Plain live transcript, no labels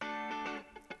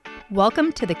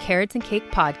Welcome to the Carrots and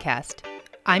Cake podcast.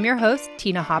 I'm your host,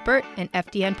 Tina Hoppert, an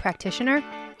FDN practitioner,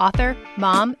 author,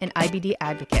 mom, and IBD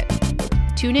advocate.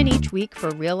 Tune in each week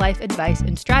for real-life advice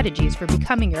and strategies for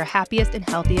becoming your happiest and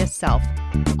healthiest self,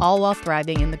 all while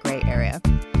thriving in the gray area.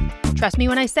 Trust me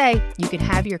when I say you can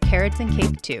have your carrots and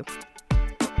cake too.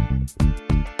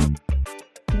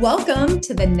 Welcome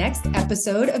to the next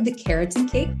episode of the Carrots and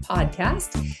Cake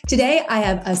podcast. Today, I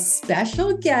have a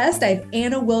special guest. I have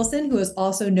Anna Wilson, who is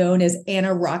also known as Anna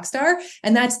Rockstar.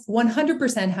 And that's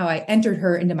 100% how I entered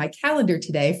her into my calendar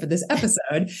today for this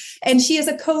episode. And she is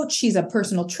a coach. She's a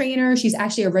personal trainer. She's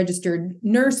actually a registered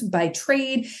nurse by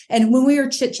trade. And when we were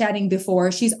chit-chatting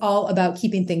before, she's all about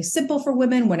keeping things simple for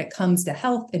women when it comes to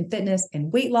health and fitness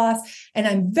and weight loss. And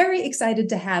I'm very excited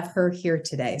to have her here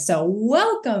today. So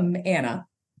welcome, Anna.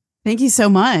 Thank you so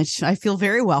much. I feel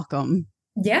very welcome.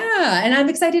 Yeah. And I'm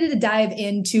excited to dive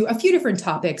into a few different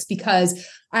topics because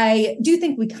I do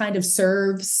think we kind of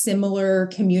serve similar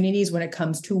communities when it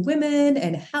comes to women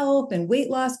and health and weight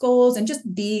loss goals and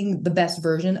just being the best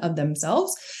version of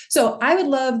themselves. So I would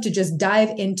love to just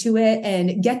dive into it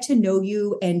and get to know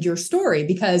you and your story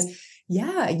because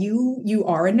yeah, you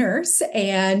are a nurse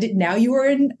and now you are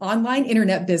in online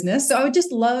internet business. So I would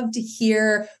just love to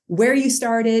hear where you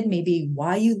started, maybe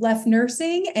why you left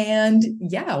nursing. And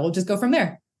yeah, we'll just go from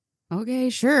there. Okay,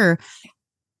 sure.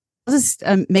 I'll just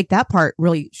make that part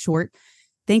really short.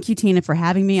 Thank you, Tina, for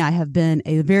having me. I have been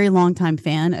a very long time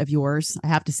fan of yours. I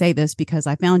have to say this because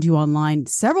I found you online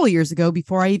several years ago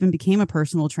before I even became a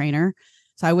personal trainer.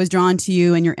 So I was drawn to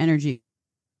you and your energy.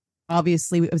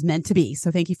 Obviously, it was meant to be.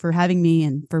 So thank you for having me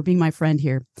and for being my friend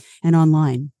here and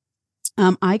online.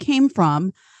 I came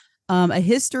from a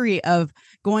history of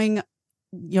going,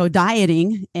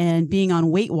 dieting and being on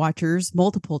Weight Watchers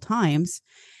multiple times.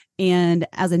 And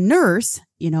as a nurse,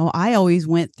 I always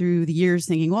went through the years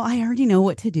thinking, well, I already know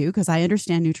what to do because I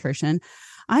understand nutrition.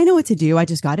 I know what to do. I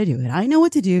just got to do it. I know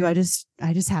what to do. I just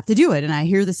have to do it. And I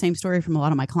hear the same story from a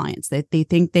lot of my clients that they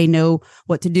think they know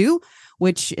what to do,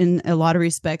 which in a lot of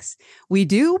respects we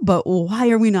do, but why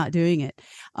are we not doing it?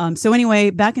 So anyway,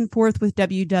 back and forth with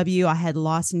WW, I had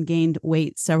lost and gained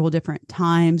weight several different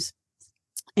times.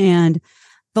 And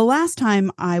the last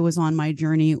time I was on my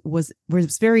journey was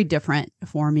very different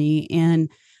for me. And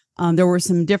there were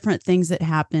some different things that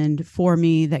happened for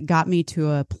me that got me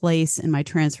to a place in my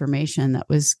transformation that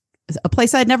was a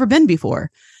place I'd never been before,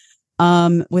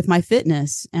 with my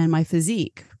fitness and my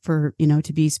physique. For,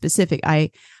 to be specific, I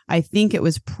think it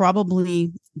was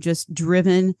probably just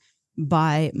driven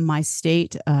by my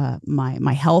state,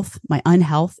 my health, my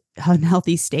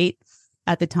unhealthy state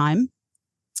at the time.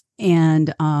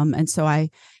 And so I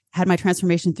had my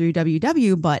transformation through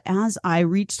WW, but as I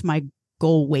reached my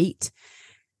goal weight,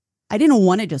 I didn't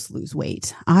want to just lose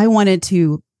weight. I wanted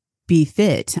to be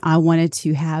fit. I wanted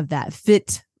to have that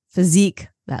fit physique,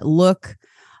 that look.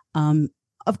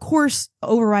 Of course,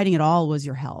 overriding it all was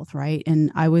your health, right?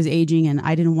 And I was aging and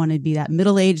I didn't want to be that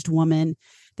middle-aged woman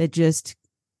that just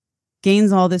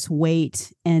gains all this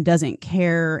weight and doesn't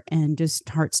care and just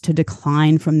starts to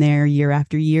decline from there year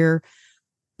after year.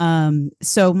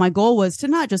 So my goal was to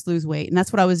not just lose weight. And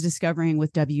that's what I was discovering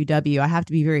with WW. I have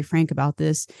to be very frank about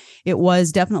this. It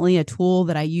was definitely a tool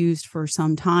that I used for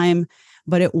some time,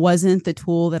 but it wasn't the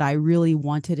tool that I really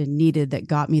wanted and needed that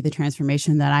got me the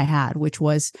transformation that I had, which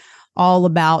was all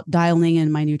about dialing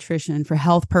in my nutrition for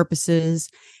health purposes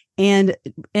and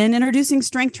introducing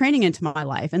strength training into my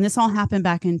life. And this all happened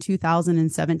back in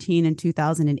 2017 and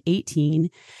 2018.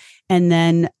 And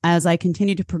then as I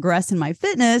continued to progress in my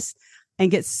fitness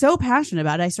and get so passionate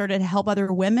about it, I started to help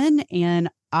other women. And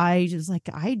I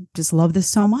just love this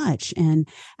so much. And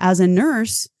as a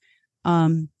nurse,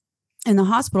 in the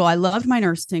hospital, I loved my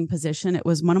nursing position. It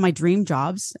was one of my dream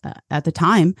jobs at the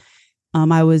time.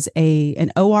 I was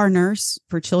an OR nurse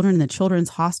for children in the Children's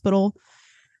Hospital.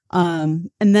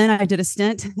 And then I did a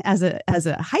stint as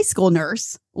a high school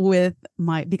nurse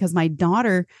because my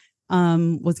daughter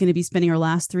was going to be spending her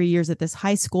last 3 years at this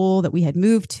high school that we had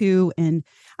moved to. And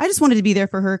I just wanted to be there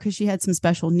for her because she had some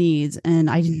special needs. And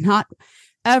I did not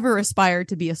ever aspire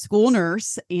to be a school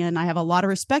nurse. And I have a lot of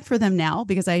respect for them now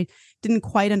because I didn't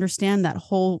quite understand that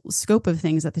whole scope of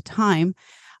things at the time.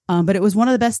 But it was one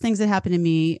of the best things that happened to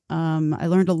me. I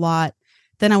learned a lot.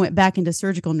 Then I went back into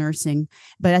surgical nursing.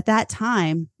 But at that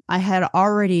time, I had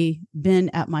already been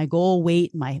at my goal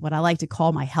weight, what I like to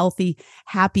call my healthy,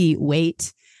 happy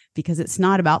weight, because it's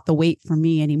not about the weight for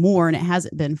me anymore. And it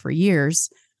hasn't been for years.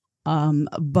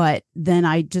 But then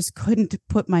I just couldn't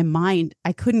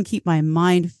keep my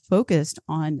mind focused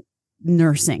on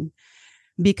nursing.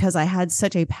 because I had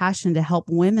such a passion to help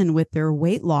women with their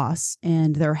weight loss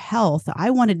and their health.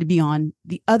 I wanted to be on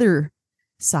the other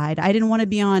side. I didn't want to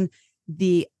be on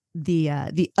the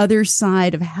other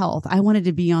side of health. I wanted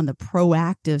to be on the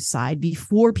proactive side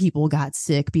before people got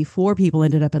sick, before people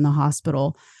ended up in the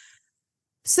hospital.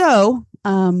 So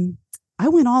I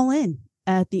went all in.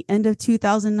 At the end of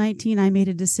 2019, I made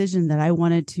a decision that I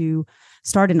wanted to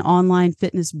start an online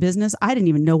fitness business. I didn't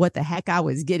even know what the heck I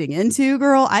was getting into,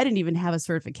 girl. I didn't even have a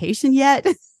certification yet.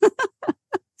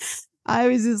 I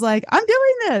was just like, I'm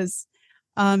doing this.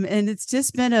 And it's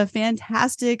just been a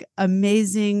fantastic,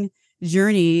 amazing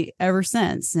journey ever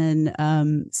since. And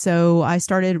so I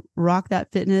started Rock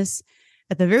That Fitness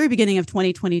at the very beginning of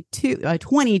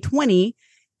 2020,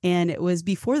 and it was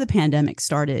before the pandemic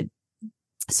started.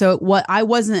 So I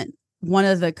wasn't one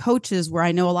of the coaches where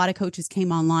I know a lot of coaches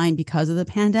came online because of the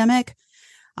pandemic.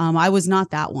 I was not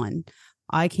that one.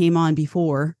 I came on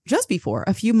just before,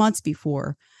 a few months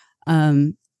before.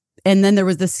 And then there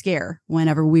was the scare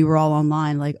whenever we were all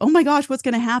online, like, oh my gosh, what's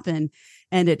going to happen?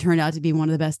 And it turned out to be one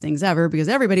of the best things ever because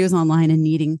everybody was online and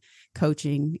needing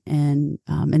coaching and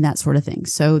that sort of thing.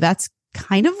 So that's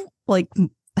kind of like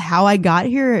how I got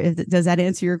here. Does that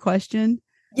answer your question?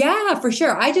 Yeah, for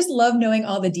sure. I just love knowing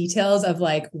all the details of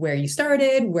like where you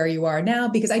started, where you are now,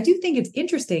 because I do think it's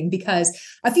interesting because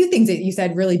a few things that you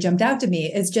said really jumped out to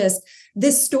me is just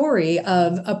this story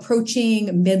of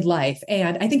approaching midlife.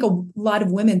 And I think a lot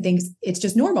of women think it's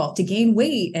just normal to gain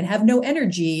weight and have no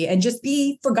energy and just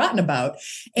be forgotten about.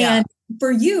 Yeah. And for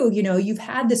you, you've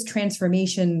had this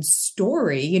transformation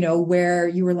story, where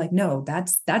you were like, no,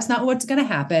 that's not what's going to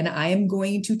happen. I am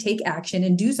going to take action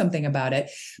and do something about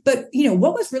it. But,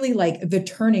 what was really like the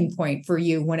turning point for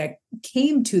you when it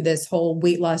came to this whole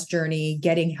weight loss journey,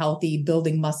 getting healthy,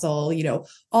 building muscle,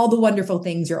 all the wonderful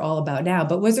things you're all about now.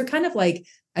 But was there kind of like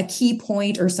a key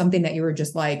point or something that you were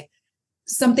just like,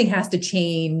 something has to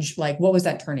change? Like, what was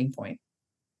that turning point?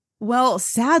 Well,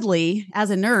 sadly, as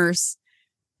a nurse,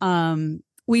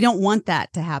 we don't want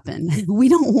that to happen. We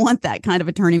don't want that kind of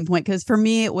a turning point because for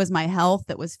me, it was my health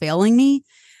that was failing me.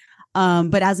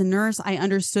 But as a nurse, I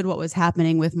understood what was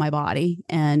happening with my body,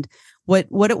 and what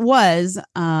it was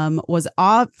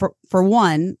for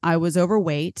one, I was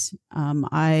overweight.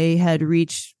 I had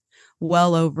reached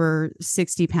well over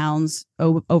 60 pounds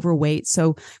overweight.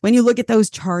 So when you look at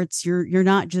those charts, you're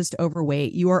not just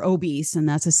overweight, you are obese, and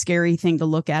that's a scary thing to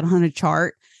look at on a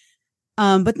chart.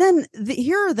 But then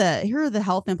here are the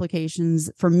health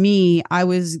implications for me. I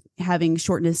was having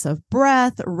shortness of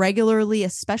breath regularly,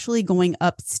 especially going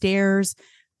upstairs.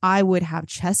 I would have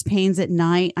chest pains at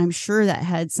night. I'm sure that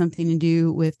had something to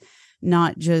do with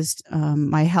not just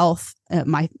my health,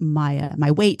 my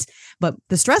weight, but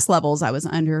the stress levels I was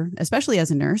under, especially as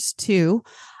a nurse too,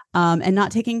 and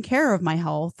not taking care of my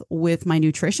health with my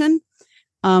nutrition.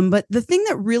 But the thing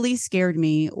that really scared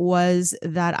me was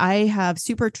that I have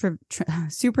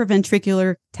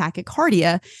supraventricular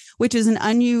tachycardia, which is an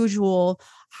unusual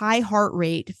high heart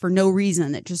rate for no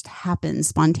reason. It just happens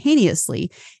spontaneously.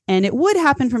 And it would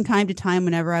happen from time to time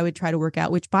whenever I would try to work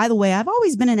out, which, by the way, I've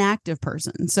always been an active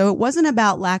person. So it wasn't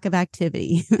about lack of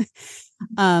activity.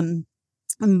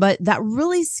 But that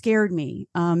really scared me.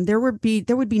 There would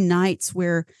be nights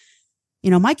where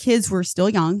my kids were still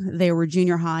young. They were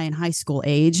junior high and high school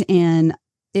age. And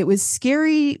it was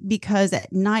scary because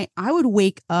at night I would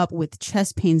wake up with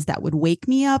chest pains that would wake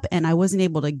me up and I wasn't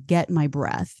able to get my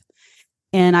breath.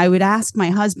 And I would ask my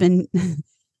husband,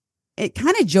 it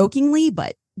kind of jokingly,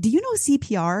 but do you know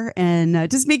CPR?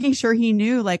 And just making sure he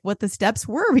knew like what the steps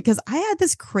were, because I had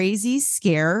this crazy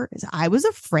scare. I was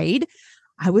afraid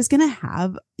I was going to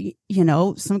have,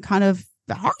 some kind of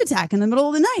heart attack in the middle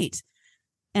of the night.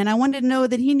 And I wanted to know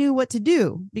that he knew what to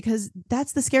do, because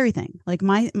that's the scary thing. Like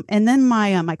my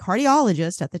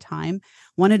cardiologist at the time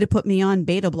wanted to put me on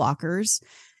beta blockers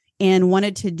and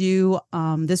wanted to do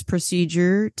this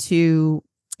procedure to,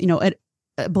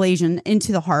 ablation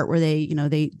into the heart where they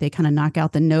kind of knock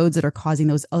out the nodes that are causing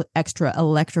those extra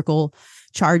electrical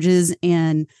charges.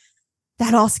 And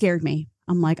that all scared me.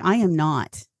 I'm like, I am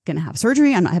not going to have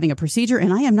surgery. I'm not having a procedure,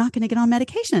 and I am not going to get on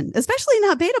medication, especially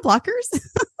not beta blockers.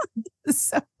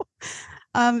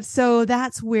 So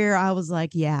that's where I was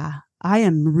like, yeah,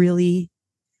 I'm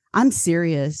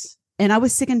serious. And I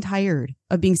was sick and tired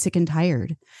of being sick and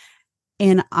tired.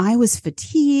 And I was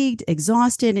fatigued,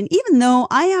 exhausted. And even though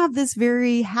I have this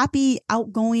very happy,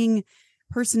 outgoing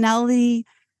personality,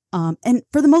 and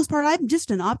for the most part, I'm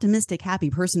just an optimistic, happy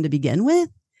person to begin with.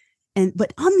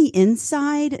 But on the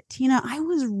inside, Tina, I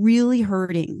was really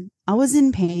hurting. I was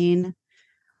in pain.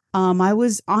 I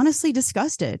was honestly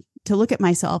disgusted to look at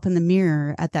myself in the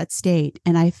mirror at that state.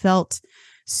 And I felt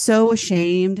so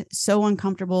ashamed, so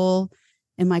uncomfortable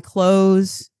in my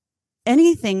clothes,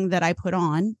 anything that I put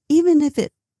on, even if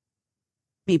it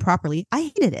me properly,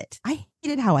 I hated it. I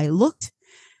hated how I looked.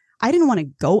 I didn't want to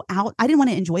go out. I didn't want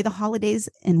to enjoy the holidays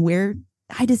and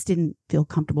I just didn't feel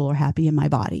comfortable or happy in my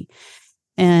body.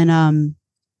 And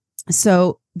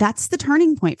so that's the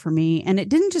turning point for me. And it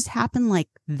didn't just happen like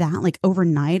that, like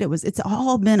overnight. It's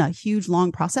all been a huge,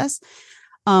 long process.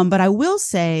 But I will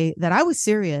say that I was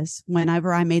serious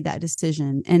whenever I made that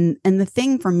decision. And the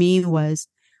thing for me was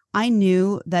I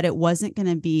knew that it wasn't going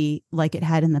to be like it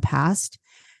had in the past,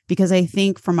 because I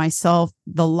think for myself,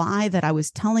 the lie that I was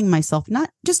telling myself, not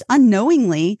just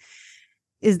unknowingly,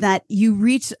 is that you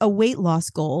reach a weight loss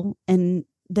goal and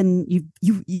then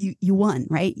you won,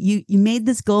 right? You made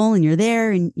this goal and you're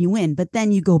there and you win, but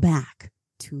then you go back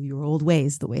to your old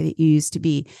ways, the way that you used to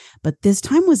be. But this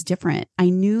time was different. I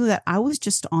knew that I was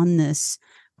just on this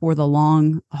for the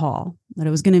long haul, that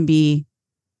it was going to be,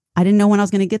 I didn't know when I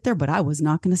was going to get there, but I was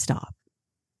not going to stop.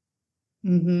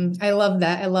 Mm-hmm. I love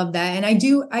that. And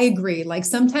I agree. Like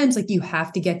sometimes like you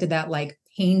have to get to that like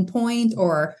pain point,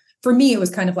 or for me, it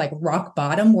was kind of like rock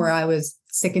bottom where I was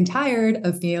sick and tired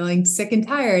of feeling sick and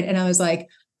tired. And I was like,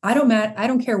 I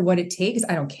don't care what it takes.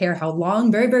 I don't care how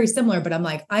long, very, very similar, but I'm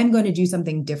like, I'm going to do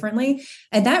something differently.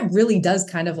 And that really does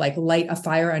kind of like light a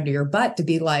fire under your butt to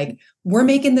be like, we're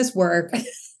making this work.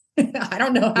 I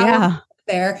don't know how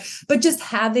there, but just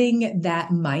having that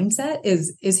mindset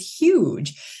is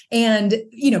huge. And,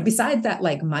 besides that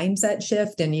like mindset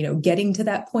shift and, getting to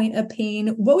that point of pain,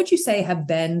 what would you say have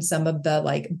been some of the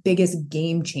like biggest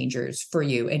game changers for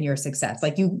you in your success?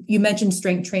 Like you mentioned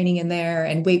strength training in there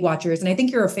and Weight Watchers, and I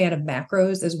think you're a fan of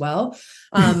macros as well.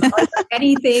 Are there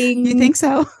anything you think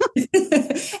so?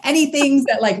 Any things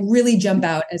that like really jump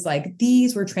out as like,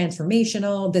 these were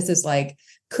transformational. This is like,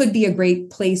 could be a great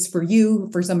place for you,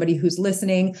 for somebody who's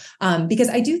listening. Because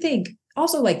I do think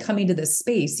also like coming to this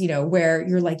space, where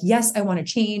you're like, yes, I want to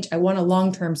change. I want a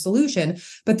long-term solution,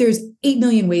 but there's 8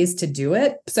 million ways to do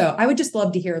it. So I would just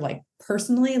love to hear like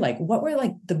personally, like what were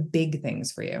like the big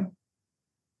things for you?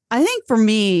 I think for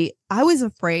me, I was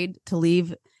afraid to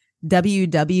leave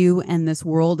WW and this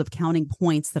world of counting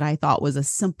points that I thought was a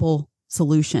simple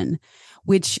solution,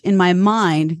 which in my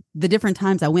mind, the different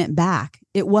times I went back,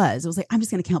 it was like, I'm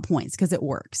just going to count points because it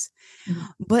works. Mm-hmm.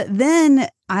 But then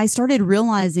I started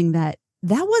realizing that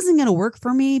wasn't going to work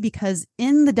for me, because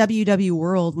in the WW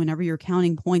world, whenever you're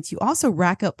counting points, you also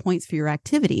rack up points for your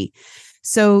activity.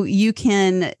 So you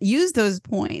can use those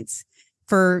points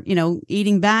for,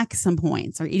 eating back some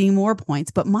points or eating more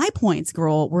points. But my points,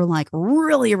 girl, were like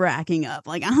really racking up.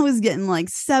 Like I was getting like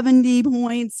 70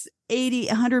 points, 80,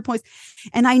 100 points.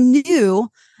 And I knew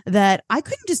that I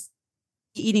couldn't just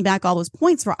be eating back all those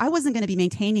points, for I wasn't going to be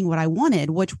maintaining what I wanted,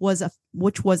 which was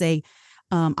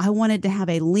I wanted to have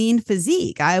a lean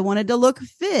physique. I wanted to look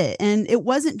fit. And it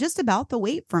wasn't just about the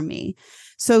weight for me.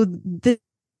 So the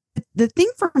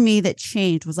thing for me that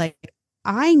changed was like,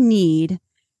 I need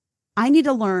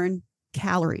to learn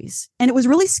calories. And it was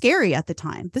really scary at the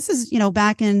time. This is,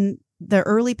 back in the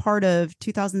early part of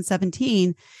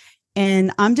 2017.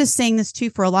 And I'm just saying this too,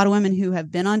 for a lot of women who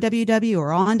have been on WW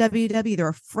or on WW, they're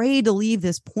afraid to leave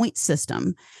this point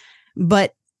system.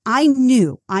 But I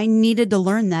knew I needed to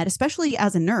learn that, especially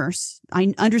as a nurse.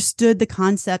 I understood the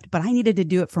concept, but I needed to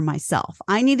do it for myself.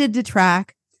 I needed to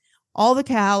track all the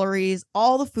calories,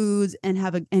 all the foods,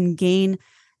 and gain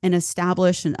and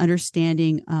establish an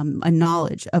understanding, a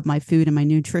knowledge of my food and my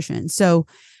nutrition. So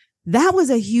that was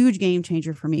a huge game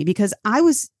changer for me, because I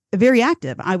was very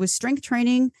active. I was strength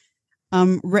training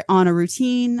on a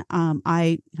routine.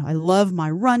 I love my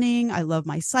running. I love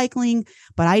my cycling,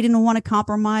 but I didn't want to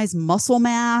compromise muscle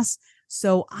mass.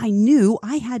 So I knew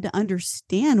I had to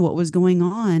understand what was going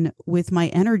on with my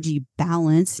energy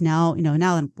balance. Now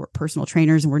that we're personal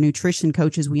trainers and we're nutrition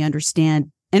coaches, we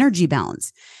understand energy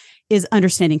balance is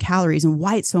understanding calories and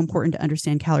why it's so important to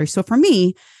understand calories. So for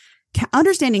me,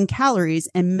 understanding calories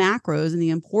and macros and the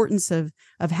importance of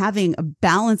having a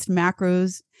balanced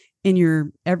macros in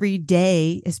your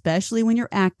everyday, especially when you're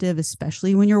active,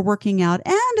 especially when you're working out,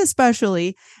 and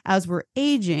especially as we're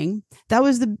aging, that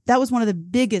was one of the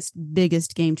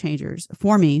biggest game changers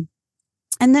for me.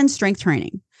 And then strength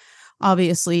training.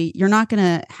 Obviously, you're not going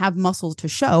to have muscles to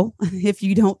show if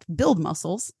you don't build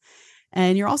muscles.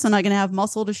 And you're also not going to have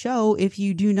muscle to show if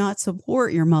you do not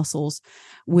support your muscles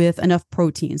with enough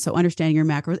protein. So understanding your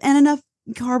macros and enough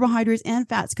carbohydrates and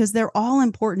fats, because they're all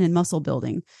important in muscle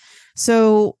building.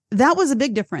 So that was a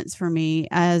big difference for me,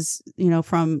 as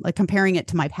from like comparing it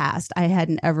to my past. I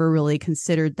hadn't ever really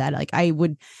considered that. Like I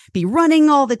would be running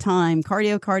all the time,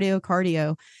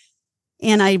 cardio.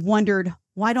 And I wondered,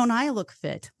 why don't I look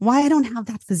fit? Why I don't have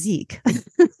that physique?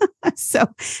 So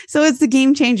it's the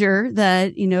game changer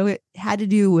that, it had to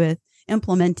do with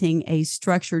implementing a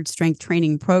structured strength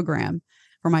training program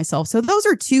for myself. So those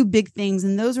are two big things.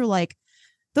 And those are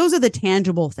the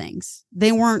tangible things.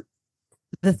 They weren't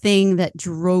the thing that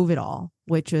drove it all,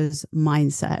 which is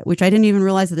mindset, which I didn't even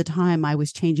realize at the time I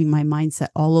was changing my mindset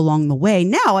all along the way.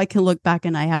 Now I can look back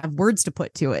and I have words to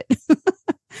put to it.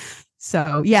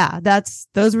 So yeah,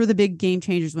 those were the big game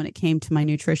changers when it came to my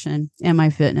nutrition and my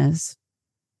fitness.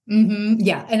 Mm-hmm.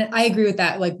 Yeah. And I agree with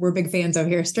that. Like, we're big fans over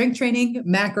here. Strength training,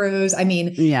 macros. I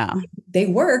mean, yeah, they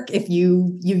work. If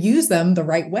you use them the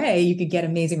right way, you could get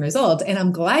amazing results. And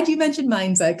I'm glad you mentioned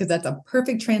mindset, because that's a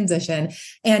perfect transition.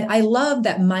 And I love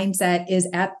that mindset is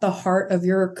at the heart of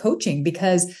your coaching,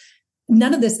 because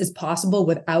none of this is possible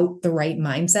without the right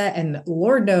mindset. And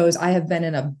Lord knows I have been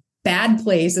in a bad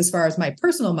place as far as my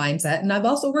personal mindset. And I've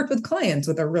also worked with clients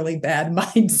with a really bad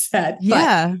mindset.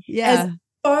 Yeah. As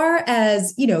far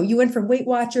as, you went from Weight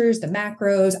Watchers to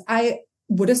macros, I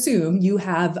would assume you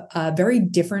have a very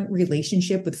different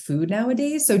relationship with food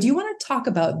nowadays. So do you want to talk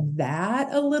about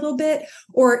that a little bit,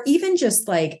 or even just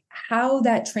like how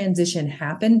that transition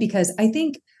happened? Because I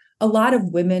think a lot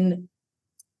of women,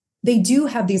 they do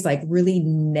have these like really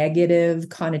negative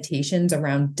connotations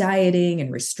around dieting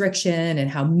and restriction and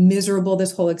how miserable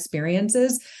this whole experience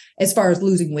is as far as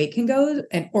losing weight can go,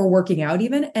 or working out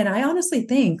even. And I honestly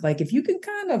think, like, if you can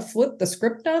kind of flip the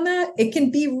script on that, it can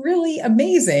be really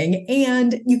amazing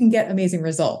and you can get amazing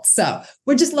results. So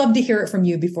we'd just love to hear it from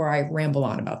you before I ramble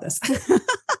on about this.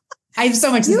 I have so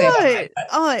much to say about it.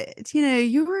 Oh, Tina,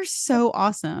 you were so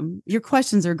awesome. Your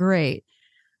questions are great.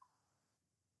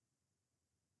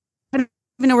 I don't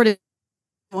even know where to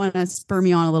want to spur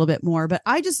me on a little bit more, but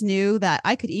I just knew that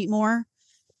I could eat more.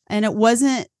 And it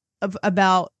wasn't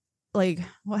about, like,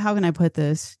 well, how can I put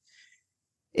this?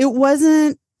 It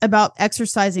wasn't about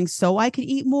exercising so I could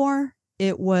eat more.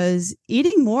 It was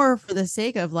eating more for the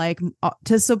sake of, like,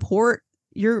 to support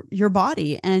your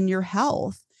body and your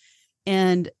health.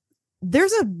 And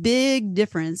there's a big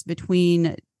difference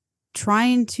between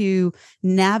trying to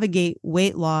navigate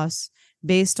weight loss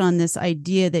based on this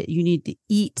idea that you need to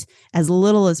eat as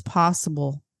little as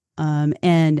possible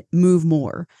and move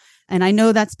more. And I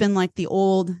know that's been like the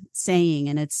old saying,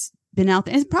 and it's been out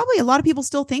there. And probably a lot of people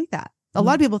still think that. A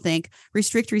lot of people think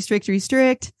restrict,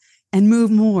 and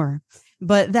move more.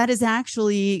 But that is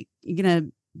actually gonna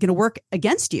work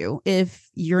against you if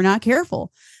you're not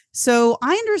careful. So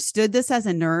I understood this as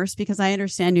a nurse because I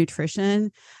understand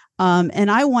nutrition.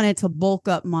 And I wanted to bulk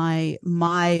up my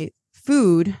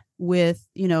food with,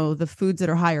 the foods that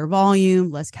are higher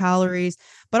volume, less calories.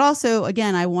 But also,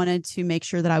 again, I wanted to make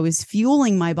sure that I was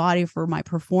fueling my body for my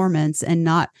performance and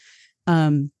not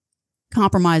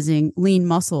compromising lean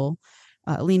muscle,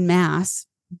 lean mass.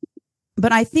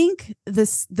 But I think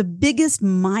the biggest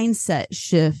mindset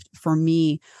shift for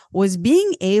me was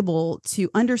being able to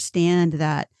understand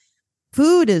that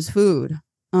food is food.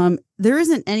 There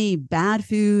isn't any bad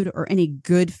food or any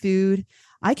good food.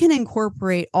 I can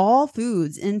incorporate all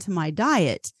foods into my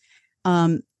diet.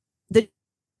 The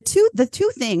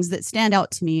two things that stand out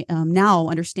to me now,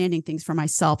 understanding things for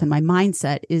myself and my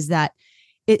mindset, is that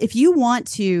if you want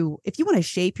to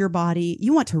shape your body,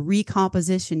 you want to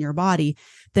recomposition your body,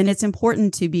 then it's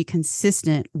important to be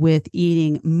consistent with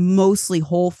eating mostly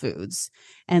whole foods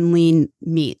and lean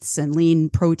meats and lean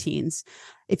proteins.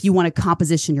 If you want to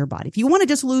composition your body, if you want to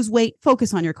just lose weight,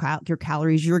 focus on your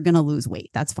calories. You're going to lose weight.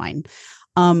 That's fine.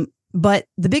 But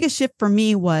the biggest shift for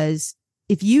me was,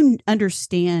 if you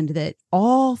understand that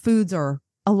all foods are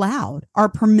allowed, are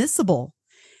permissible,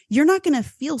 you're not going to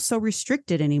feel so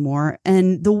restricted anymore.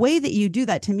 And the way that you do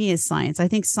that, to me, is science. I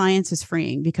think science is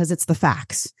freeing because it's the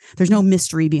facts. There's no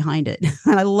mystery behind it.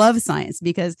 And I love science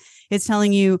because it's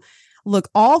telling you, look,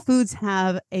 all foods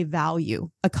have a value,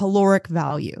 a caloric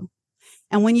value.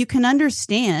 And when you can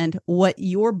understand what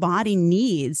your body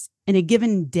needs in a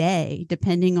given day,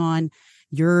 depending on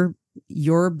your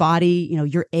body,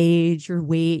 your age, your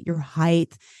weight, your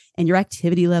height, and your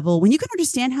activity level, when you can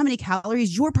understand how many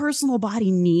calories your personal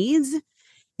body needs,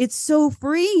 it's so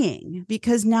freeing,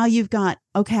 because now you've got,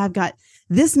 okay, I've got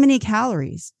this many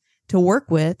calories to work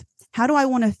with. How do I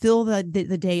want to fill the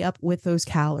day up with those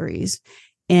calories?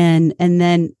 And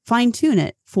then fine tune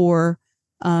it for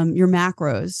your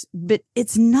macros. But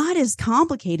it's not as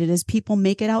complicated as people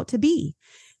make it out to be.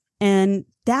 And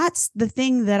that's the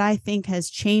thing that I think has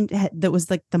changed. That was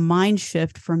like the mind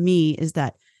shift for me, is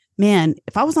that, man,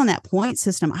 if I was on that point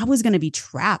system, I was going to be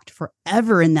trapped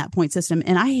forever in that point system.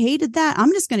 And I hated that.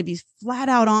 I'm just going to be flat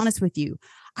out honest with you.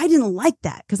 I didn't like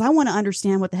that because I want to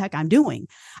understand what the heck I'm doing.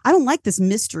 I don't like this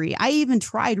mystery. I even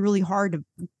tried really hard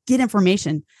to get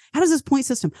information. How does this point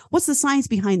system? What's the science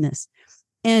behind this?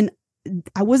 And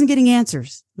I wasn't getting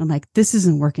answers. I'm like, this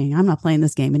isn't working. I'm not playing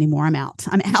this game anymore. I'm out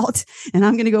and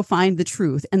I'm going to go find the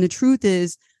truth. And the truth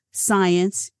is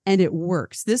science, and it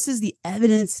works. This is the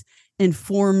evidence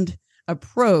informed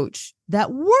approach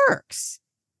that works.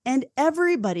 And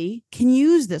everybody can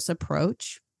use this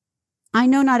approach. I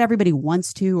know not everybody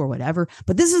wants to or whatever,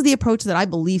 but this is the approach that I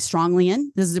believe strongly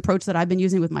in. This is the approach that I've been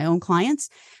using with my own clients.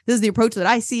 This is the approach that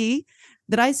I see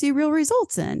real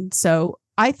results in. So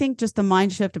I think just the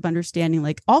mind shift of understanding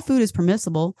like all food is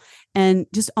permissible and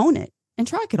just own it and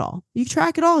track it all. You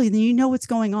track it all, then you know what's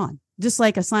going on. Just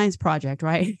like a science project,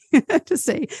 right? To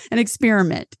say an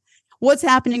experiment. What's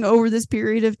happening over this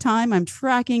period of time? I'm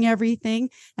tracking everything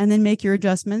and then make your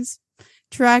adjustments.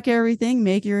 Track everything,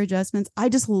 make your adjustments. I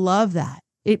just love that.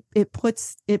 It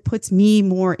puts me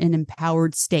more in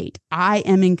empowered state. I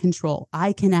am in control.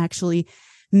 I can actually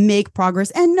make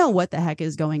progress and know what the heck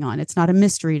is going on. It's not a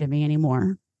mystery to me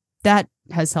anymore. That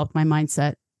has helped my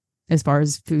mindset as far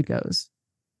as food goes.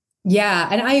 Yeah.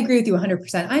 And I agree with you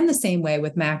 100%. I'm the same way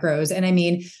with macros. And I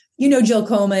mean, Jill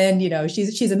Coleman,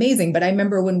 she's amazing. But I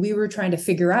remember when we were trying to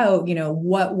figure out,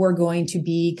 what we're going to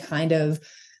be kind of,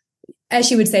 as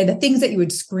she would say, the things that you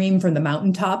would scream from the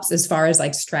mountaintops as far as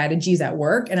like strategies at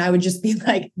work. And I would just be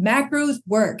like, macros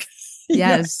work.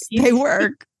 Yes, they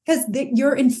work. Because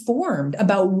you're informed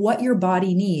about what your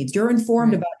body needs. You're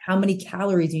informed about how many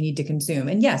calories you need to consume.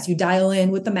 And yes, you dial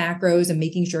in with the macros and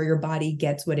making sure your body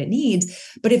gets what it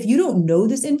needs. But if you don't know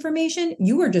this information,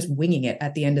 you are just winging it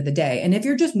at the end of the day. And if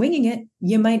you're just winging it,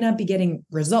 you might not be getting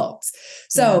results.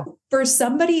 So for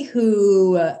somebody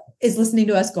who is listening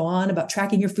to us go on about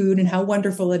tracking your food and how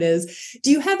wonderful it is,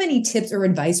 do you have any tips or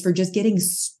advice for just getting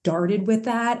started with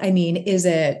that? I mean, is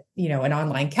it, an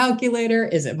online calculator?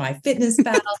 Is it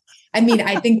MyFitnessPal? I mean,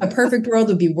 I think the perfect world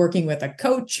would be working with a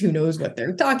coach who knows what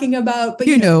they're talking about. But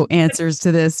you know answers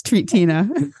to this, Tina.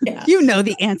 Yeah. You know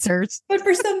the answers. But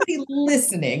for somebody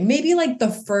listening, maybe like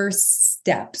the first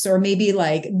steps, or maybe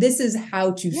like this is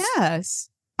how to. Yes,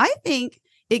 I think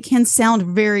it can sound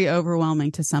very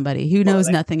overwhelming to somebody who knows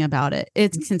nothing about it.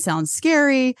 It can sound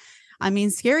scary. I mean,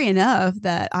 scary enough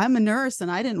that I'm a nurse and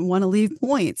I didn't want to leave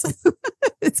points.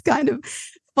 It's kind of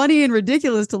funny and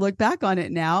ridiculous to look back on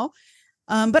it now.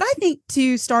 But I think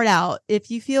to start out,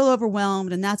 if you feel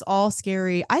overwhelmed and that's all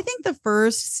scary, I think the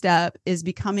first step is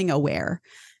becoming aware,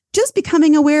 just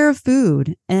becoming aware of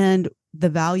food and the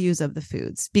values of the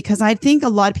foods. Because I think a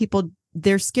lot of people,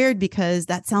 they're scared because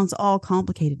that sounds all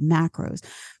complicated. Macros,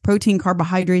 protein,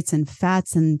 carbohydrates, and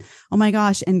fats, and oh my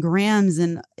gosh, and grams.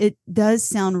 And it does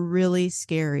sound really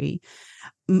scary.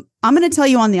 I'm going to tell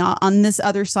you on this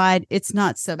other side, it's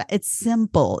not so bad. It's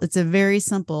simple. It's a very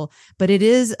simple, but it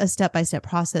is a step-by-step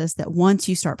process that once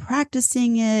you start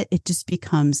practicing it, it just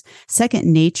becomes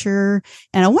second nature.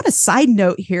 And I want to side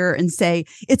note here and say,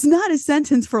 it's not a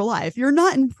sentence for life. You're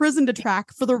not in prison to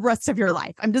track for the rest of your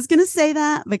life. I'm just going to say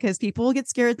that because people will get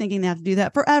scared thinking they have to do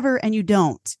that forever, and you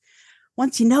don't.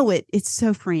 Once you know it, it's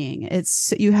so freeing.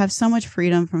 You have so much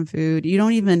freedom from food. You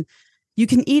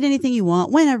can eat anything you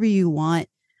want, whenever you want.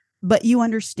 But you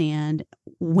understand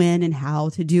when and how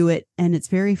to do it, and it's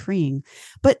very freeing.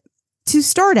 But to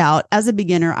start out as a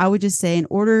beginner, I would just say in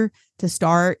order to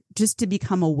start, just to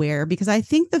become aware, because I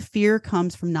think the fear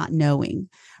comes from not knowing,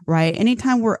 right?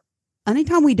 Anytime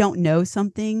we don't know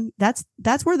something, that's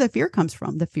where the fear comes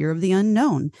from, the fear of the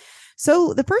unknown.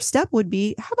 So the first step would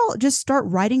be, how about just start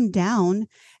writing down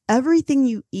everything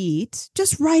you eat?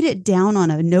 Just write it down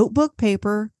on a notebook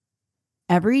paper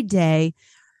every day.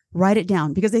 Write it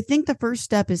down, because I think the first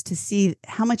step is to see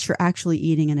how much you're actually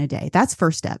eating in a day. That's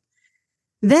first step.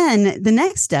 Then the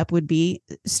next step would be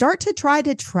start to try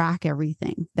to track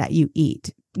everything that you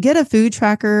eat. Get a food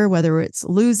tracker, whether it's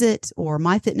Lose It or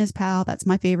MyFitnessPal. That's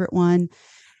my favorite one.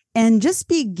 And just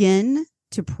begin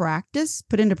to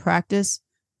put into practice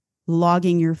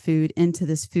logging your food into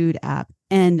this food app,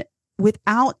 and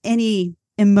without any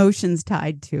emotions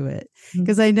tied to it.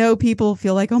 Because I know people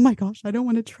feel like, oh my gosh, I don't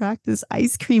want to track this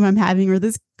ice cream I'm having or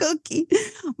this cookie.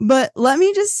 But let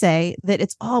me just say that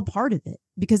it's all part of it.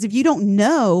 Because if you don't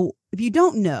know,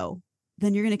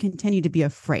 then you're going to continue to be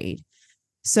afraid.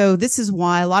 So this is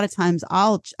why a lot of times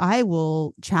I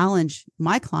will challenge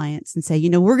my clients and say,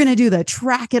 we're going to do the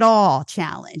track it all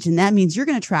challenge. And that means you're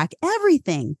going to track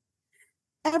everything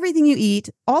you eat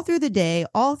all through the day,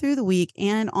 all through the week,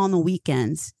 and on the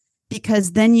weekends.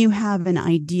 Because then you have an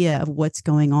idea of what's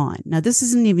going on. Now, this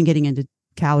isn't even getting into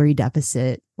calorie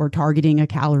deficit or targeting a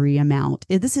calorie amount.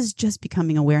 This is just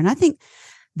becoming aware. And I think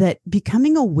that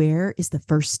becoming aware is the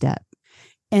first step.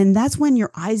 And that's when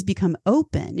your eyes become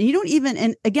open. And you don't even,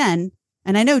 and again,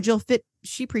 and I know Jill Fit,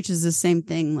 she preaches the same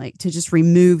thing, like to just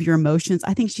remove your emotions.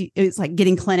 I think it's like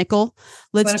getting clinical.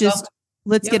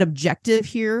 Let's get objective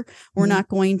here. We're not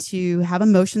going to have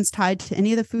emotions tied to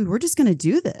any of the food. We're just going to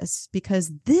do this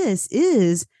because this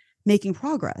is making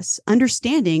progress,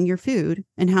 understanding your food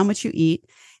and how much you eat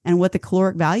and what the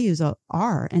caloric values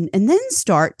are. And then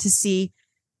start to see,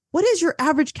 what is your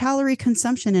average calorie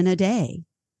consumption in a day?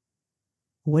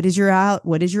 What is your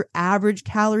average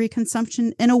calorie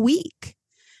consumption in a week?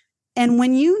 And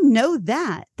when you know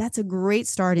that, that's a great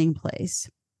starting place.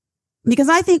 Because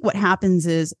I think what happens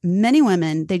is many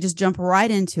women, they just jump right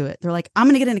into it. They're like, I'm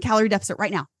going to get in a calorie deficit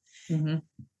right now. Mm-hmm.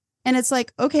 And it's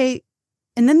like, okay.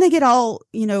 And then they get all,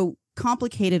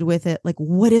 complicated with it. Like,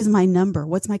 what is my number?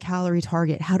 What's my calorie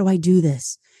target? How do I do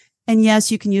this? And yes,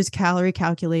 you can use calorie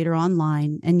calculator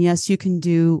online. And yes, you can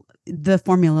do the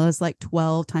formulas like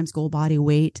 12 times goal body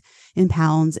weight in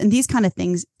pounds and these kind of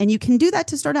things. And you can do that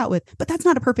to start out with, but that's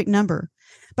not a perfect number.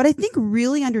 But I think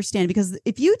really understand, because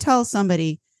if you tell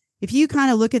somebody, if you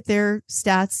kind of look at their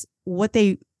stats, what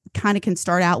they kind of can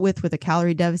start out with a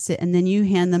calorie deficit, and then you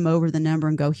hand them over the number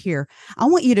and go, here, I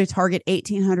want you to target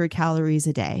 1,800 calories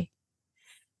a day.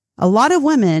 A lot of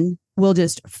women will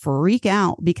just freak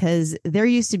out because they're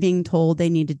used to being told they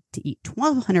needed to eat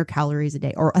 1,200 calories a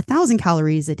day or 1,000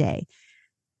 calories a day.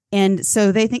 And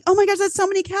so they think, oh my gosh, that's so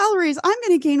many calories. I'm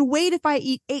going to gain weight if I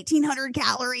eat 1,800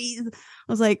 calories. I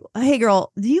was like, hey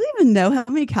girl, do you even know how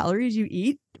many calories you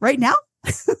eat right now?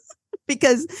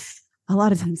 Because a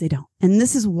lot of times they don't. And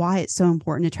this is why it's so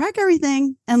important to track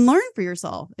everything and learn for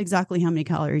yourself exactly how many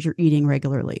calories you're eating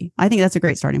regularly. I think that's a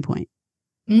great starting point.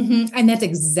 Mm-hmm. And that's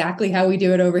exactly how we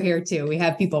do it over here too. We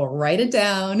have people write it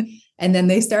down and then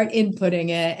they start inputting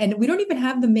it. And we don't even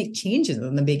have them make changes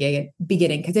in the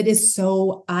beginning because it is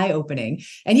so eye-opening.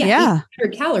 And 800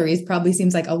 calories probably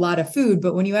seems like a lot of food,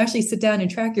 but when you actually sit down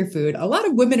and track your food, a lot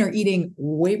of women are eating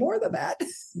way more than that.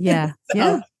 Yeah.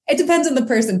 It depends on the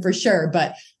person for sure,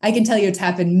 but I can tell you it's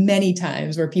happened many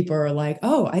times where people are like,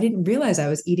 oh, I didn't realize I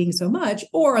was eating so much.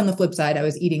 Or on the flip side, I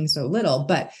was eating so little.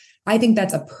 But I think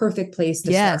that's a perfect place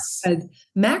to start. Because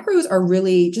macros are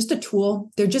really just a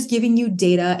tool. They're just giving you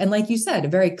data. And like you said, a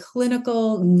very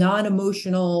clinical,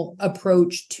 non-emotional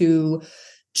approach to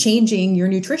changing your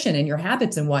nutrition and your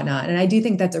habits and whatnot. And I do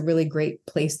think that's a really great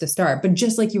place to start. But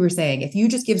just like you were saying, if you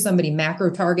just give somebody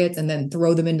macro targets and then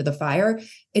throw them into the fire,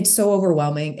 it's so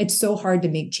overwhelming. It's so hard to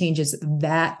make changes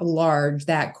that large,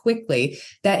 that quickly,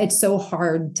 that it's so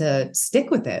hard to stick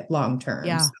with it long term.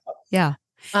 Yeah.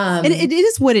 And it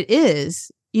is what it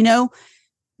is.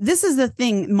 This is the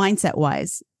thing mindset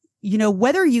wise,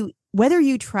 whether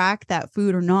you track that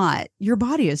food or not, your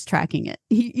body is tracking it.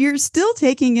 You're still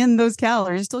taking in those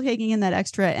calories, still taking in that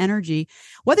extra energy.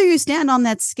 Whether you stand on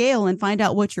that scale and find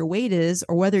out what your weight is,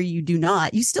 or whether you do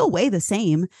not, you still weigh the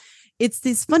same. It's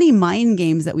these funny mind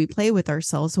games that we play with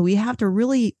ourselves. So we have to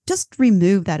really just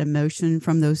remove that emotion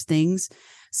from those things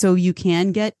so you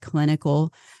can get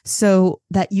clinical, so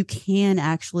that you can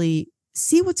actually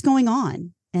see what's going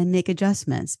on and make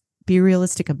adjustments. Be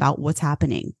realistic about what's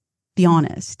happening. Be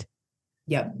honest.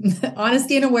 Yep.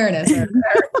 Honesty and awareness are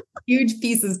huge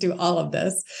pieces to all of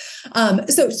this.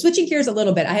 So switching gears a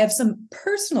little bit, I have some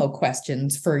personal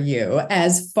questions for you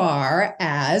as far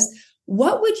as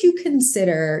what would you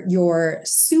consider your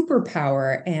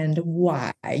superpower and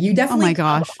why? You definitely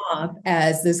come off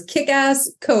as this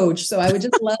kick-ass coach. So I would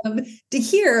just love to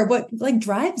hear what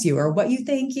drives you or what you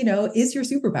think, is your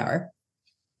superpower.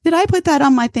 Did I put that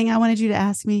on my thing I wanted you to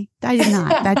ask me? I did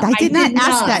not. I did not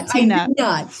ask that, Tina. I did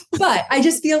not. But I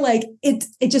just feel like it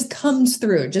just comes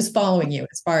through just following you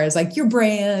as far as like your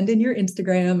brand and your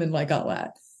Instagram and like all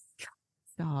that.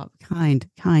 Stop. Kind,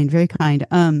 very kind.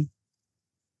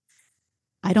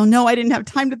 I don't know. I didn't have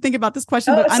time to think about this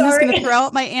question, but I'm just going to throw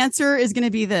out my answer is going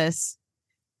to be this.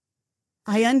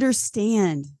 I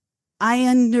understand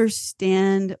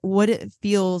what it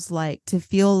feels like to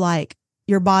feel like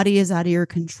your body is out of your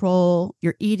control.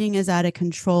 Your eating is out of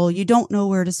control. You don't know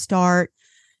where to start.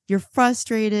 You're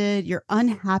frustrated. You're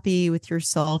unhappy with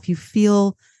yourself. You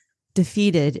feel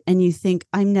defeated and you think,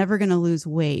 I'm never going to lose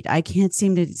weight. I can't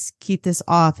seem to keep this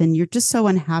off. And you're just so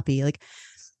unhappy. Like,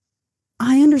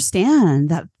 I understand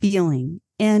that feeling.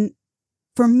 And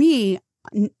for me,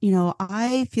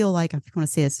 I feel like, if you want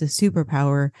to say it's a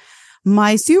superpower,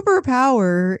 my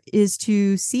superpower is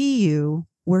to see you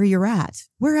where you're at,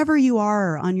 wherever you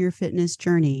are on your fitness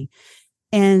journey,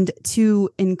 and to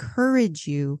encourage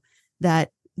you that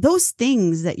those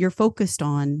things that you're focused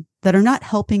on that are not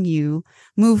helping you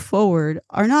move forward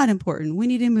are not important. We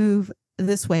need to move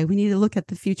this way. We need to look at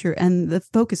the future and the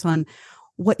focus on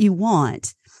what you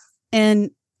want.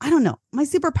 And I don't know, my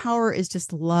superpower is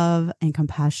just love and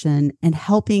compassion and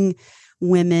helping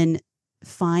women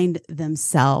find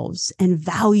themselves and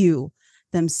value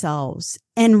themselves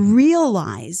and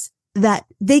realize that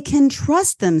they can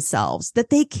trust themselves, that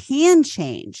they can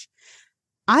change.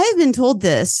 I've been told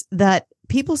this, that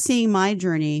people seeing my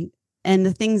journey and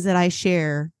the things that I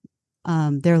share,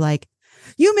 they're like,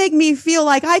 you make me feel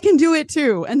like I can do it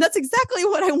too. And that's exactly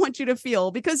what I want you to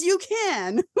feel, because you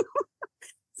can.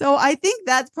 So I think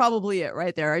that's probably it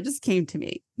right there. It just came to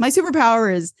me. My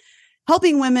superpower is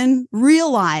helping women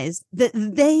realize that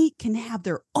they can have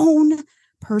their own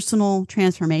personal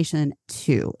transformation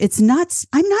too. I'm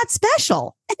not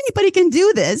special. Anybody can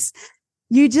do this.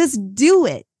 You just do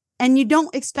it, and you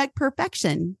don't expect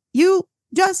perfection. You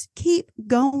just keep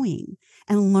going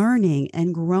and learning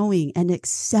and growing and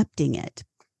accepting it.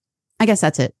 I guess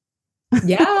that's it.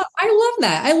 Yeah, I love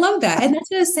that. I love that. And that's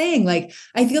what I was saying. Like,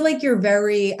 I feel like you're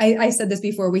I said this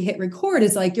before we hit record,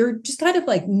 is like, you're just kind of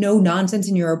like no nonsense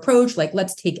in your approach. Like,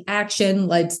 let's take action.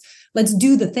 Let's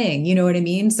do the thing. You know what I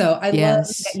mean? So I love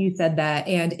that you said that.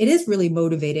 And it is really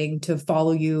motivating to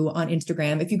follow you on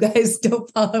Instagram. If you guys don't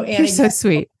follow Anna, you're so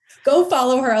sweet. Go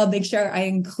follow her. I'll make sure I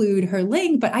include her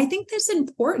link. But I think that's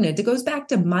important. It goes back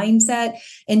to mindset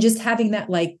and just having that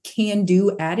like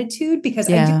can-do attitude, because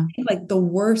I do think like the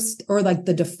worst, or like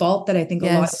the default that I think a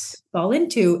lot of people fall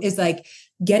into, is like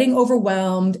getting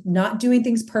overwhelmed, not doing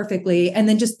things perfectly, and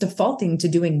then just defaulting to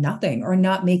doing nothing or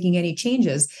not making any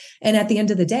changes. And at the end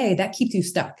of the day, that keeps you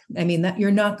stuck. I mean, that you're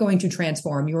not going to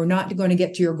transform. You're not going to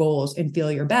get to your goals and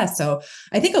feel your best. So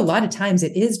I think a lot of times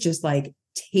it is just like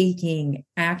taking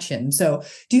action. So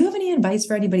do you have any advice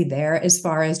for anybody there as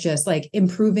far as just like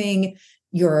improving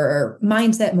your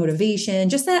mindset, motivation,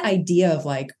 just that idea of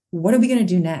like, what are we going to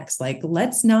do next? Like,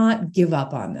 let's not give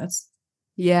up on this.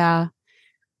 Yeah.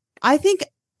 I think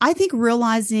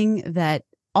realizing that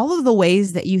all of the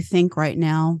ways that you think right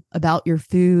now about your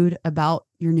food, about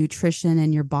your nutrition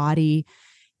and your body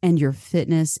and your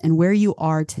fitness and where you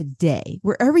are today,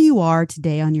 wherever you are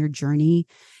today on your journey,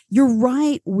 you're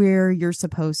right where you're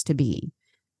supposed to be.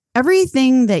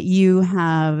 Everything that you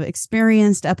have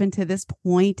experienced up until this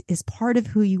point is part of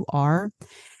who you are.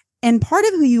 And part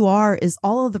of who you are is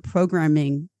all of the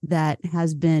programming that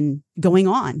has been going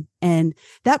on. And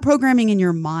that programming in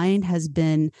your mind has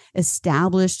been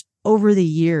established over the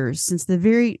years, since the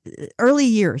very early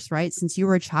years, right? Since you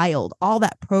were a child, all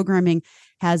that programming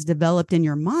has developed in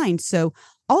your mind. So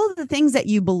all of the things that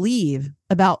you believe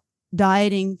about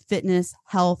dieting, fitness,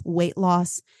 health, weight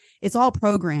loss, it's all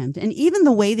programmed. And even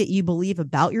the way that you believe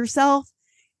about yourself,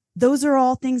 those are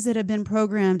all things that have been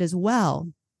programmed as well.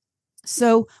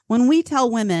 So when we tell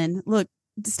women, look,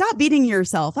 stop beating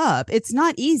yourself up, it's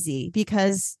not easy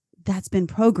because that's been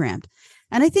programmed.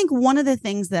 And I think one of the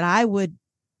things that I would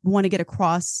want to get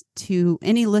across to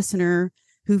any listener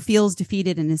who feels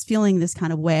defeated and is feeling this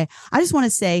kind of way, I just want to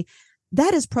say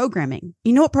that is programming.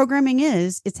 You know what programming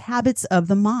is? It's habits of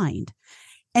the mind.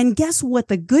 And guess what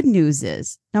the good news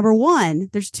is? Number one,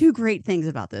 there's two great things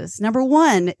about this. Number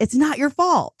one, it's not your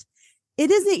fault.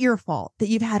 It isn't your fault that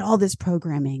you've had all this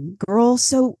programming, girl.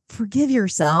 So forgive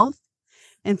yourself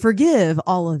and forgive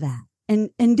all of that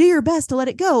and do your best to let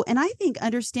it go. And I think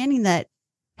understanding that,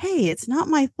 hey, it's not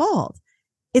my fault.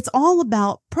 It's all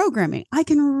about programming. I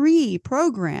can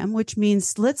reprogram, which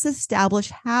means let's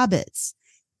establish habits.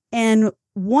 And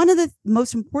one of the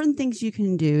most important things you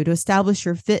can do to establish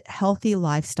your fit, healthy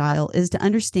lifestyle is to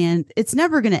understand it's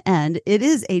never going to end. It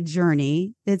is a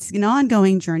journey. It's an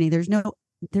ongoing journey. There's no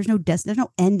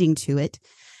ending to it.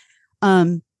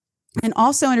 And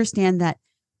also understand that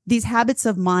these habits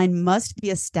of mine must be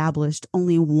established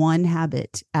only one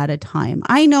habit at a time.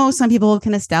 I know some people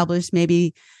can establish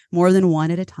maybe more than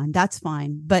one at a time. That's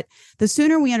fine. But the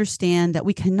sooner we understand that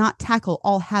we cannot tackle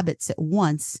all habits at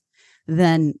once,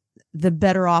 then the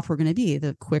better off we're going to be,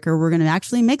 the quicker we're going to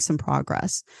actually make some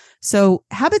progress. So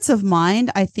habits of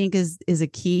mind, I think, is a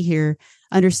key here.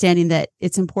 Understanding that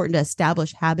it's important to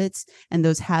establish habits, and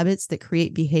those habits that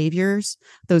create behaviors,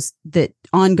 that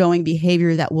ongoing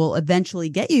behavior that will eventually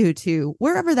get you to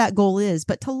wherever that goal is,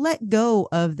 but to let go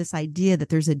of this idea that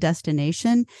there's a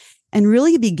destination and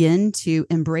really begin to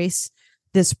embrace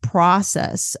this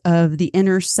process of the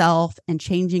inner self and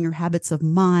changing your habits of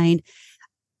mind,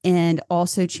 and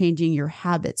also changing your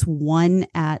habits one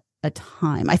at a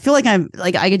time. I feel like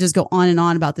I could just go on and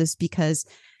on about this, because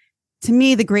to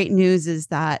me, the great news is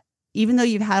that even though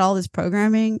you've had all this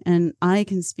programming, and I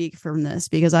can speak from this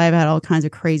because I've had all kinds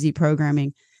of crazy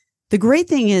programming, the great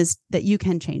thing is that you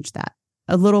can change that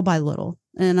a little by little.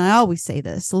 and I always say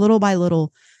this, little by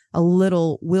little, a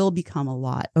little will become a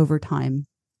lot over time.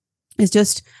 It's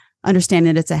just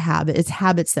understanding that it's a habit. It's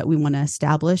habits that we want to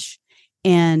establish,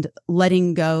 and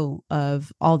letting go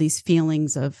of all these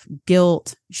feelings of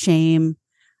guilt, shame,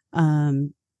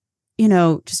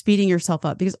 just beating yourself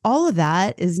up, because all of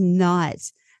that is not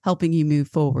helping you move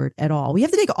forward at all. We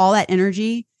have to take all that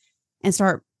energy and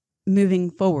start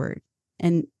moving forward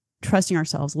and trusting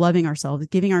ourselves, loving ourselves,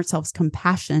 giving ourselves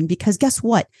compassion, because guess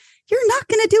what? You're not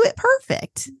going to do it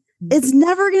perfect. It's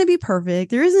never going to be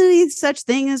perfect. There isn't any such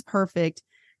thing as perfect.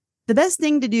 The best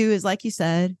thing to do is, like you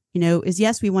said, is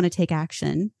yes, we want to take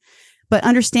action, but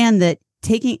understand that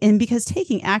taking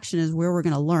action is where we're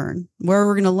going to learn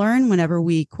whenever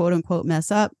we quote unquote mess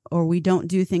up or we don't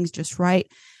do things just right.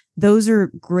 Those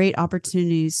are great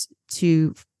opportunities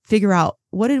to figure out,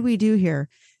 what did we do here?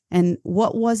 And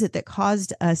what was it that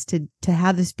caused us to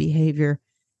have this behavior?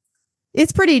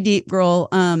 It's pretty deep, girl.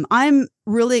 I'm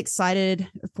really excited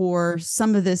for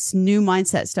some of this new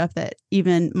mindset stuff that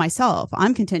even myself,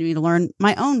 I'm continuing to learn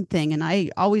my own thing. And I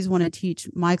always want to teach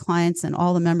my clients and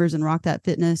all the members in Rock That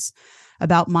Fitness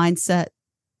about mindset.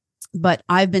 But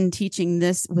I've been teaching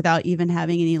this without even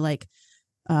having any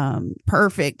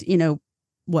perfect,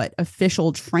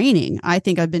 official training. I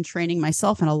think I've been training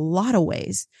myself in a lot of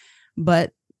ways,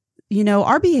 but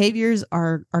our behaviors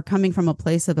are coming from a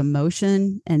place of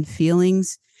emotion and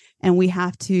feelings. And we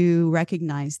have to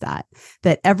recognize that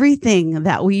everything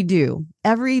that we do,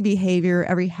 every behavior,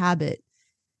 every habit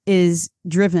is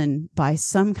driven by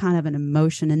some kind of an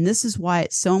emotion. And this is why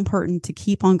it's so important to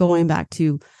keep on going back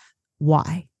to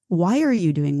why. Why are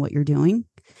you doing what you're doing?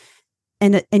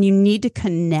 And you need to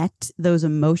connect those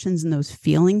emotions and those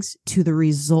feelings to the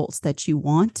results that you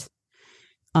want.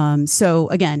 So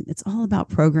again, it's all about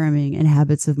programming and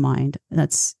habits of mind.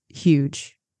 That's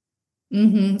huge.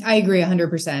 I agree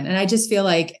 100%. And I just feel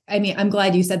I'm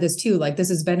glad you said this too. This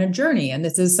has been a journey, and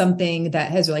this is something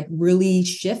that has really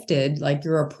shifted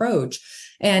your approach.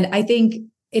 And I think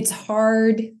it's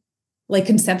hard,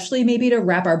 conceptually maybe, to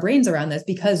wrap our brains around this,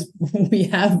 because we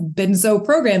have been so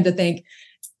programmed to think,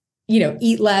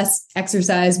 eat less,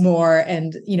 exercise more.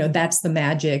 And, that's the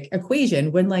magic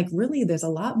equation, when really there's a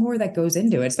lot more that goes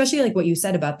into it, especially what you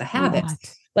said about the habits,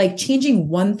 changing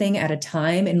one thing at a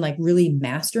time and really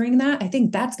mastering that. I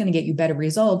think that's going to get you better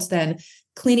results than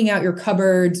cleaning out your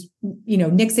cupboards,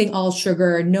 nixing all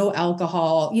sugar, no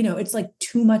alcohol, it's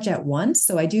too much at once.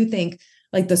 So I do think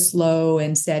the slow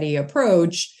and steady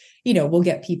approach, will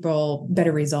get people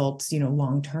better results,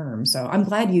 long term. So I'm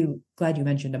glad you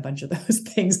mentioned a bunch of those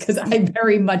things, because I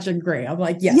very much agree. I'm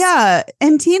yes. Yeah.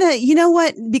 And Tina, you know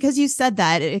what? Because you said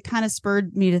that, it kind of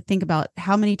spurred me to think about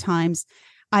how many times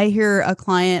I hear a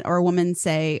client or a woman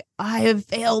say, I have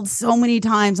failed so many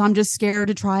times, I'm just scared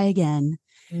to try again.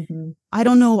 I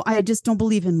don't know. I just don't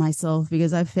believe in myself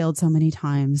because I've failed so many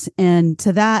times. And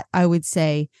to that, I would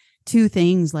say two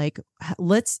things,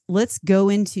 let's go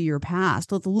into your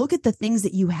past. Let's look at the things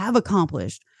that you have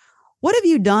accomplished. What have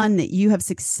you done that you have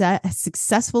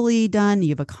successfully done,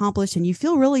 you've accomplished, and you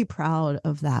feel really proud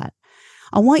of that?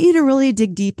 I want you to really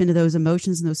dig deep into those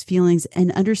emotions and those feelings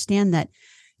and understand that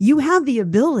you have the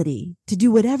ability to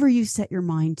do whatever you set your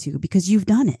mind to, because you've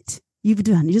done it. You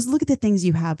just look at the things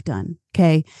you have done.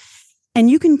 Okay. And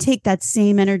you can take that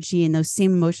same energy and those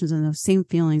same emotions and those same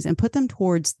feelings and put them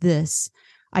towards this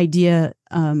idea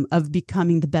of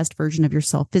becoming the best version of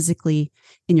yourself physically,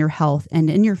 in your health and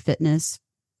in your fitness,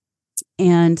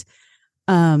 and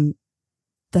the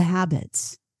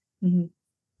habits.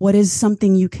 What is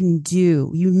something you can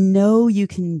do? You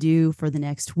can do for the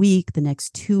next week, the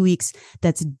next 2 weeks,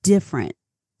 that's different.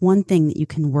 One thing that you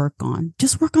can work on.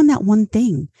 Just work on that one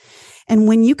thing. And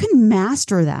when you can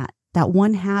master that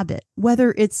one habit,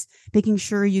 whether it's making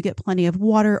sure you get plenty of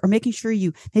water, or making sure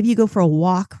maybe you go for a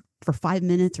walk for 5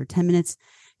 minutes or 10 minutes,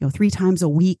 3 times a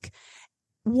week.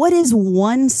 What is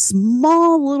one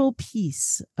small little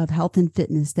piece of health and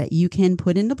fitness that you can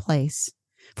put into place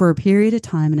for a period of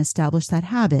time and establish that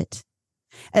habit?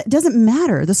 It doesn't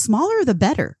matter. The smaller, the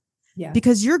better. Yeah.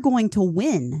 Because you're going to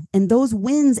win, and those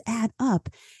wins add up.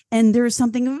 And there's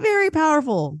something very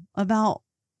powerful about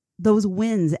those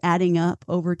wins adding up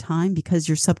over time, because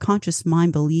your subconscious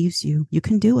mind believes you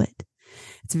can do it.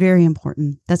 It's very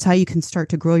important. That's how you can start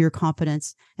to grow your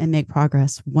confidence and make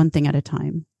progress one thing at a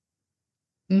time.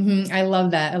 I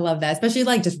love that.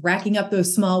 Especially just racking up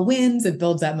those small wins. It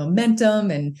builds that momentum.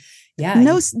 And yeah,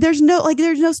 there's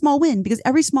no small win, because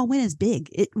every small win is big.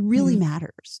 It really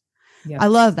matters. Yep. I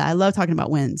love that. I love talking about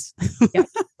wins. Yeah.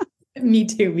 Me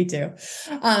too. Me too.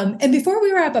 And before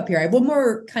we wrap up here, I have one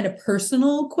more kind of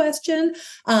personal question.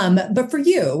 But for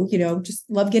you, just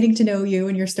love getting to know you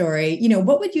and your story.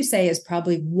 What would you say is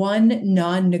probably one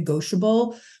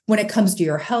non-negotiable when it comes to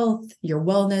your health, your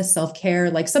wellness,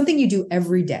 self-care, like something you do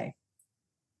every day?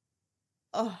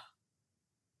 Oh,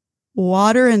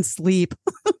 water and sleep.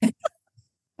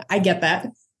 I get that.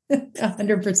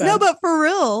 100%. No, but for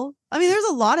real, I mean, there's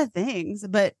a lot of things,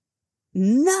 but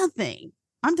nothing.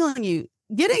 I'm telling you,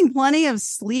 getting plenty of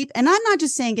sleep, and I'm not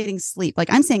just saying getting sleep, like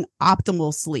I'm saying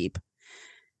optimal sleep.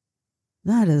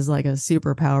 That is like a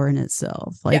superpower in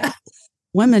itself. Like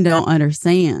women don't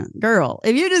understand. Girl,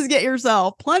 if you just get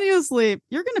yourself plenty of sleep,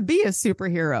 you're going to be a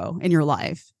superhero in your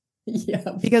life. Yeah.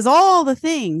 Because all the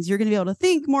things, you're going to be able to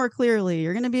think more clearly.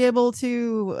 You're going to be able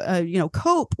to,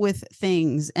 cope with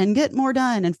things and get more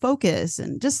done and focus.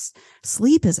 And just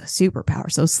sleep is a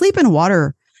superpower. So sleep and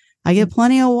water. I get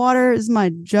plenty of water. This is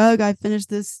my jug. I finish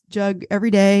this jug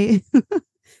every day.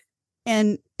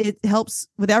 And it helps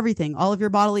with everything, all of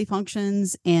your bodily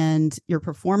functions and your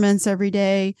performance every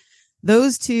day.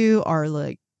 Those two are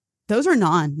those are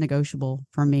non-negotiable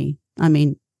for me. I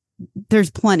mean, there's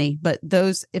plenty, but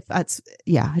those, I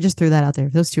just threw that out there.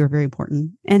 Those two are very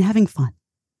important. And having fun.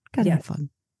 Gotta have fun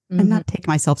and not take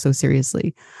myself so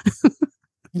seriously.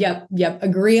 Yep.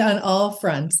 Agree on all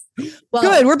fronts. Well,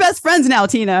 good. We're best friends now,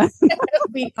 Tina.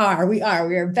 We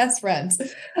are best friends.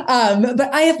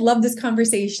 But I have loved this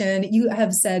conversation. You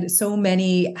have said so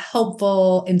many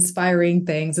helpful, inspiring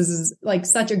things. This is like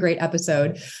such a great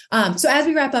episode. So as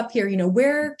we wrap up here,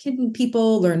 where can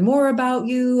people learn more about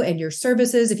you and your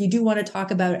services? If you do want to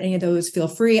talk about any of those, feel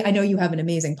free. I know you have an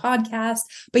amazing podcast,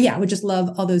 but I would just love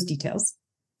all those details.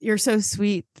 You're so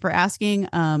sweet for asking.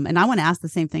 And I want to ask the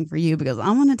same thing for you, because I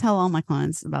want to tell all my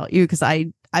clients about you, because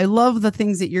I love the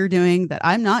things that you're doing that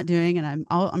I'm not doing. And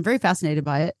I'm very fascinated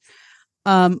by it.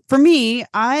 For me,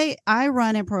 I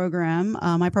run a program.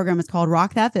 My program is called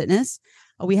Rock That Fitness.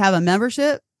 We have a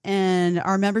membership, and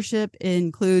our membership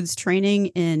includes training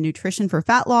in nutrition for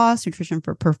fat loss, nutrition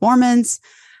for performance.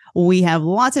 We have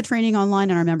lots of training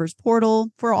online in our members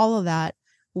portal for all of that.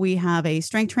 We have a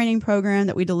strength training program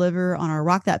that we deliver on our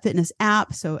Rock That Fitness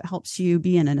app. So it helps you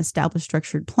be in an established,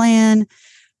 structured plan.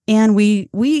 And we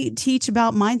teach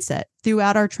about mindset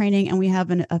throughout our training. And we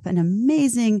have an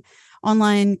amazing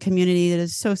online community that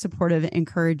is so supportive and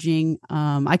encouraging.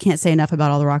 I can't say enough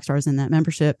about all the rock stars in that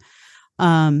membership.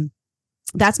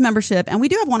 That's membership. And we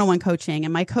do have one-on-one coaching.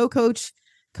 And my co-coach,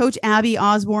 Coach Abby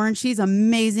Osborne, she's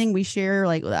amazing. We share,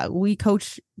 we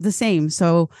coach the same.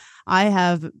 So I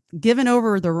have given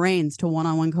over the reins to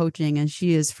one-on-one coaching, and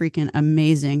she is freaking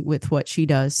amazing with what she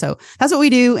does. So that's what we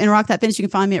do in Rock That Fitness. You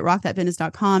can find me at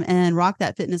rockthatfitness.com and Rock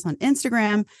That Fitness on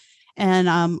Instagram. And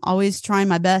I'm always trying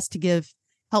my best to give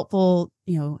helpful,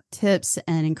 tips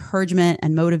and encouragement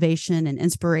and motivation and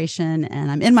inspiration. And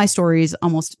I'm in my stories I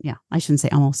shouldn't say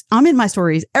almost. I'm in my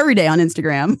stories every day on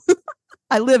Instagram.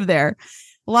 I live there.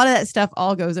 A lot of that stuff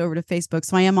all goes over to Facebook.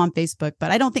 So I am on Facebook, but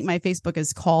I don't think my Facebook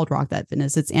is called Rock That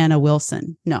Fitness. It's Anna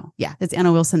Wilson. No, it's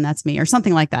Anna Wilson. That's me, or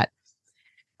something like that.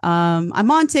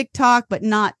 I'm on TikTok, but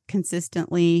not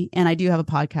consistently. And I do have a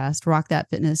podcast, Rock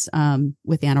That Fitness,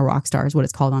 with Anna Rockstar is what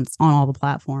it's called on all the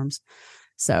platforms.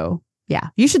 So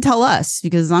you should tell us,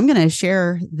 because I'm going to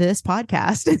share this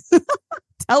podcast.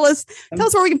 Tell us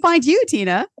where we can find you,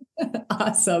 Tina.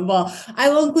 Awesome. Well, I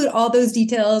will include all those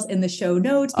details in the show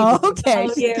notes. Okay.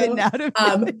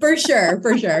 For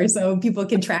sure. So people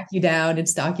can track you down and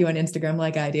stalk you on Instagram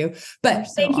like I do. But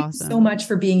thank you so much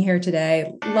for being here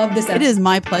today. Love this episode. It is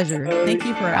my pleasure. Thank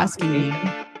you for asking me.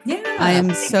 Yeah. I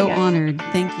am so honored.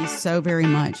 Thank you so very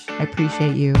much. I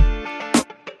appreciate you.